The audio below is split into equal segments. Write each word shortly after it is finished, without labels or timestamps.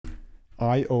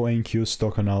IONQ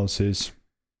stock analysis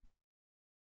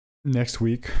next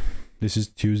week. This is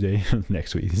Tuesday.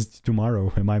 Next week. This is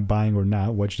tomorrow. Am I buying or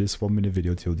not? Watch this 1-minute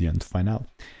video till the end to find out.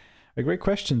 A great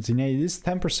questions. It is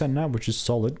 10% now, which is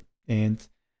solid. And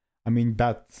I mean,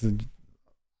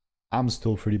 I'm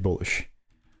still pretty bullish.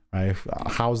 Right?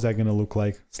 How's that gonna look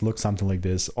like? It's look something like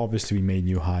this. Obviously, we made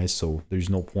new highs, so there's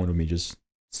no point of me just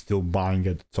still buying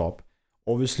at the top.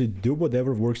 Obviously, do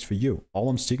whatever works for you. All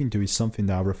I'm sticking to is something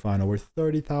that I've refined over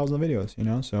 30,000 videos, you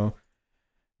know? So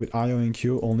with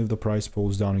IONQ, only if the price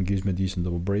pulls down and gives me a decent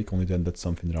double break, only then that's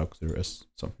something that I'll consider as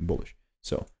something bullish.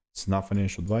 So it's not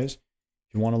financial advice.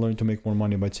 If you want to learn to make more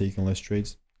money by taking less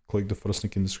trades, click the first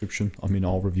link in the description. I mean,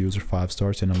 all reviews are 5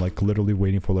 stars, and I'm like literally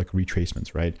waiting for like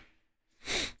retracements, right?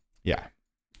 Yeah,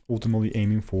 ultimately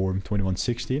aiming for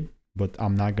 2160, but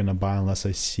I'm not gonna buy unless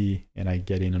I see and I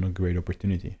get in on a great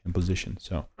opportunity and position.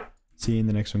 So see you in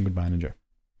the next one. Goodbye and enjoy.